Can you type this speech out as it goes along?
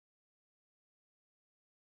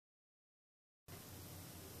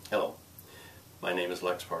My name is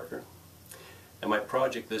Lex Parker, and my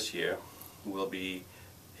project this year will be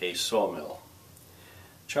a sawmill.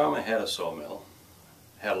 Chalmers had a sawmill,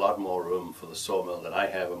 had a lot more room for the sawmill than I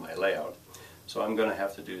have in my layout, so I'm going to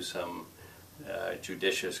have to do some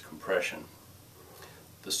judicious compression.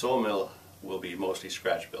 The sawmill will be mostly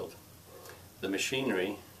scratch built. The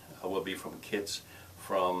machinery will be from kits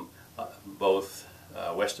from both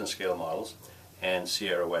Western scale models and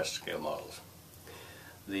Sierra West scale models.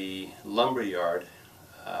 The lumber yard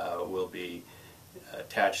will be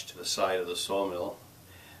attached to the side of the sawmill,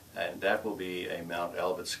 and that will be a Mount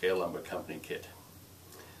Albert Scale Lumber Company kit.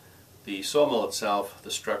 The sawmill itself,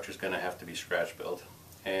 the structure is going to have to be scratch built,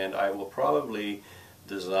 and I will probably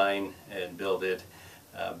design and build it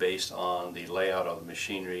based on the layout of the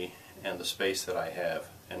machinery and the space that I have,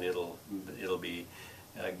 and it'll be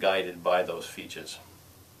guided by those features.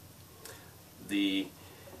 The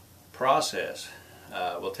process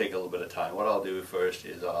will take a little bit of time. What I'll do first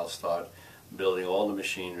is I'll start building all the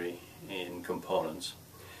machinery in components,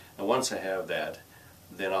 and once I have that,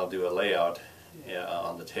 then I'll do a layout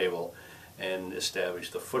on the table and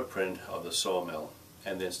establish the footprint of the sawmill,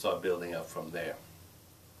 and then start building up from there.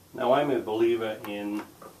 Now, I'm a believer in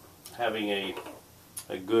having a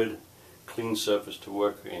good clean surface to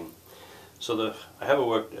work in. So I have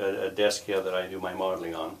a desk here that I do my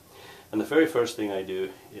modeling on, and the very first thing I do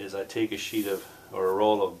is I take a sheet of or a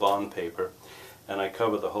roll of bond paper, and I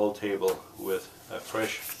cover the whole table with a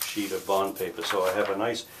fresh sheet of bond paper, so I have a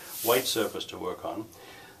nice white surface to work on.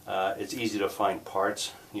 It's easy to find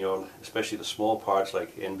parts, especially the small parts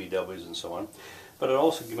like NBWs and so on, but it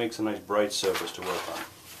also makes a nice bright surface to work on.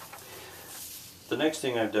 The next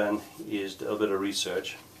thing I've done is a little bit of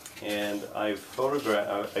research, and I've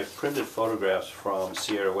printed photographs from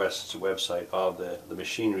Sierra West's website of the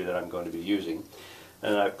machinery that I'm going to be using,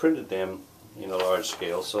 and I've printed them in a large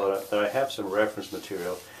scale so that I have some reference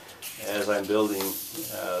material as I'm building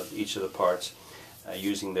each of the parts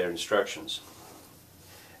using their instructions.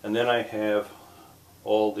 And then I have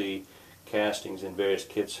all the castings in various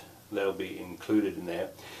kits that will be included in there.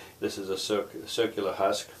 This is a circular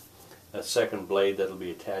husk, a second blade that will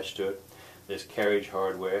be attached to it. There's carriage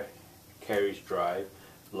hardware, carriage drive,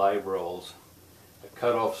 live rolls, a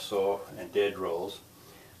cut-off saw and dead rolls,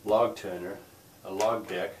 log turner, a log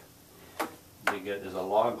deck. There's a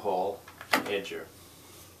log haul, and edger.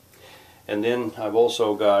 And then I've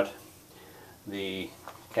also got the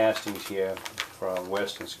castings here from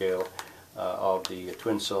Western Scale of the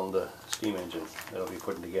twin-cylinder steam engine that I'll be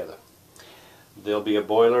putting together. There'll be a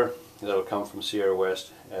boiler that will come from Sierra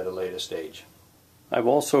West at a later stage. I've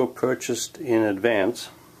also purchased in advance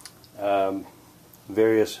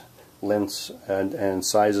various lengths and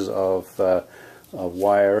sizes of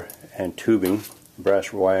wire and tubing,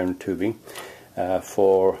 brass wire and tubing,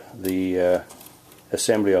 for the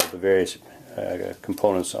assembly of the various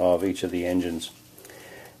components of each of the engines,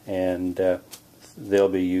 and they'll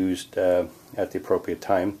be used at the appropriate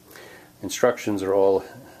time. Instructions are all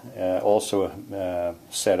also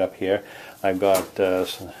set up here. I've got a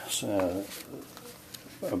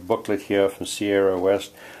booklet here from Sierra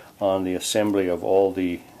West on the assembly of all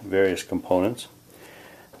the various components.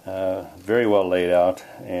 Very well laid out,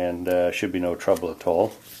 and should be no trouble at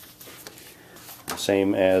all.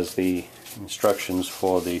 Same as the instructions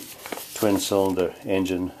for the twin-cylinder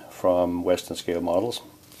engine from Western Scale models,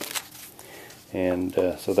 and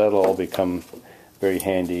so that'll all become very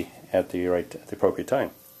handy at the appropriate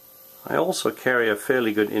time. I also carry a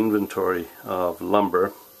fairly good inventory of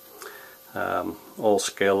lumber, all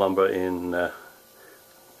scale lumber in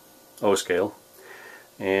O scale,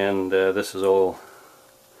 and this is all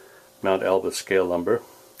Mount Albert scale lumber.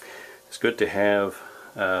 It's good to have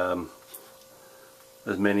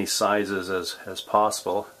as many sizes as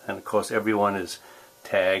possible, and of course everyone is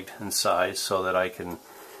tagged and sized so that I can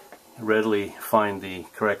readily find the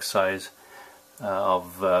correct size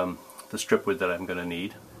of the strip width that I'm going to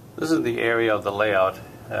need. This is the area of the layout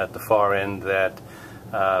at the far end that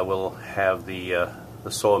will have the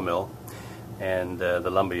sawmill and the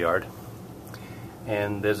lumber yard.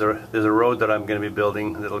 And there's a road that I'm going to be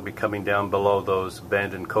building that'll be coming down below those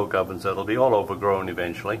abandoned coke ovens that'll be all overgrown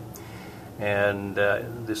eventually. And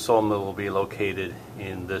the sawmill will be located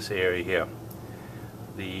in this area here.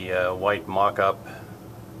 The white mock-up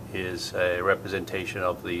is a representation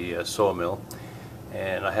of the sawmill,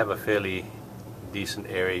 and I have a fairly decent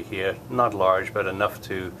area here, not large but enough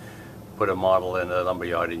to put a model in a lumber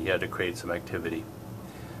yard in here to create some activity.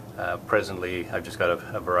 Presently I've just got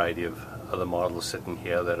a variety of other models sitting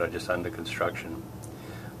here that are just under construction,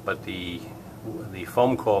 but the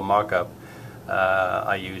foam core mock-up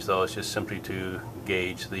I use those just simply to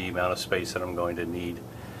gauge the amount of space that I'm going to need,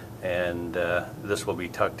 and this will be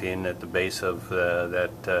tucked in at the base of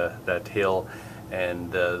that hill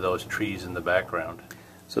and those trees in the background.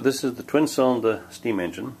 So this is the twin-cylinder steam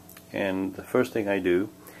engine, and the first thing I do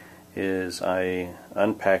is I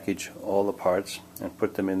unpackage all the parts and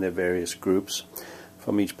put them in their various groups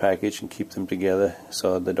from each package and keep them together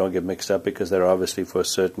so they don't get mixed up, because they're obviously for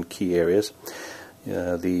certain key areas.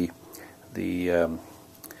 The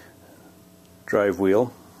drive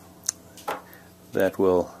wheel, that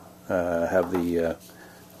will have the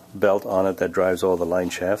belt on it that drives all the line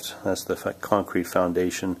shafts. That's the concrete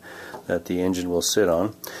foundation that the engine will sit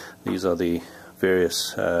on. These are the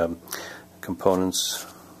various components.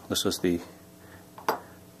 This is the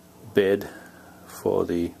bed for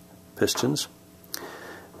the pistons,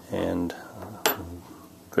 and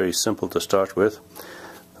very simple to start with.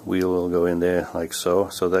 The wheel will go in there like so,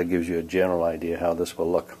 so that gives you a general idea how this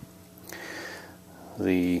will look.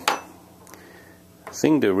 The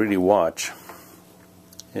thing to really watch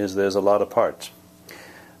is there's a lot of parts.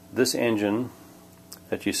 This engine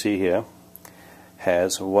that you see here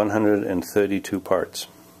has 132 parts,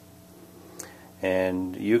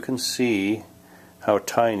 and you can see how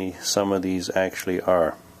tiny some of these actually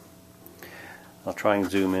are. I'll try and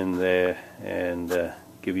zoom in there and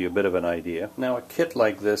give you a bit of an idea. Now, a kit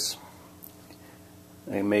like this,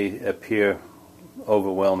 it may appear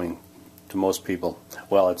overwhelming to most people.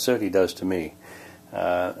 Well, it certainly does to me.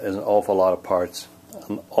 There's an awful lot of parts,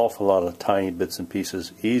 an awful lot of tiny bits and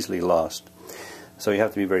pieces, easily lost. So you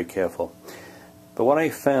have to be very careful. But what I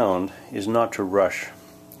found is not to rush,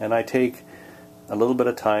 and I take a little bit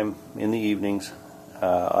of time in the evenings.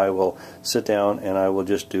 I will sit down and I will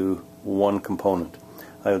just do one component.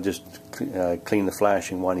 I'll just clean the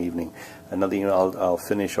flashing one evening. Another evening I'll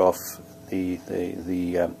finish off the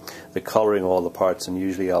coloring of all the parts, and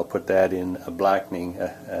usually I'll put that in a blackening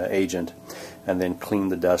agent and then clean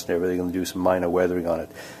the dust and everything and do some minor weathering on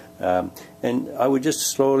it. And I would just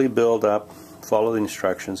slowly build up, follow the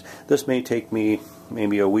instructions. This may take me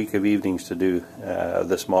maybe a week of evenings to do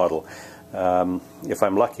this model, if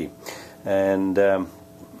I'm lucky, and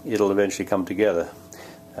it'll eventually come together.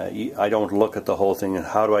 I don't look at the whole thing and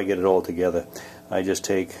how do I get it all together. I just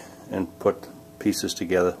take and put pieces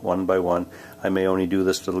together one by one. I may only do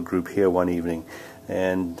this little group here one evening,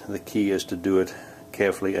 and the key is to do it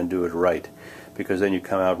carefully and do it right, because then you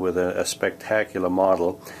come out with a spectacular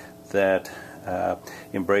model that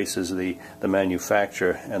embraces the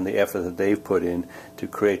manufacturer and the effort that they've put in to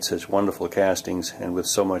create such wonderful castings and with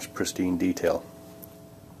so much pristine detail.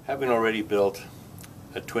 Having already built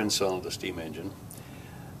a twin-cylinder steam engine,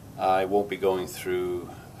 I won't be going through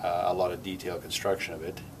a lot of detailed construction of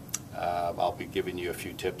it. I'll be giving you a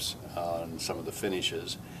few tips on some of the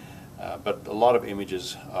finishes, but a lot of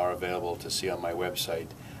images are available to see on my website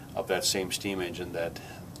of that same steam engine that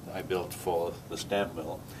I built for the stamp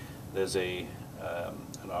mill. There's an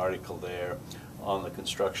article there on the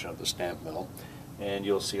construction of the stamp mill, and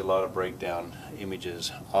you'll see a lot of breakdown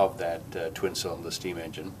images of that twin-cylinder steam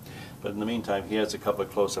engine. But in the meantime, here's a couple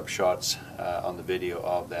of close-up shots on the video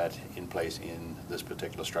of that in place in this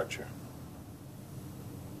particular structure.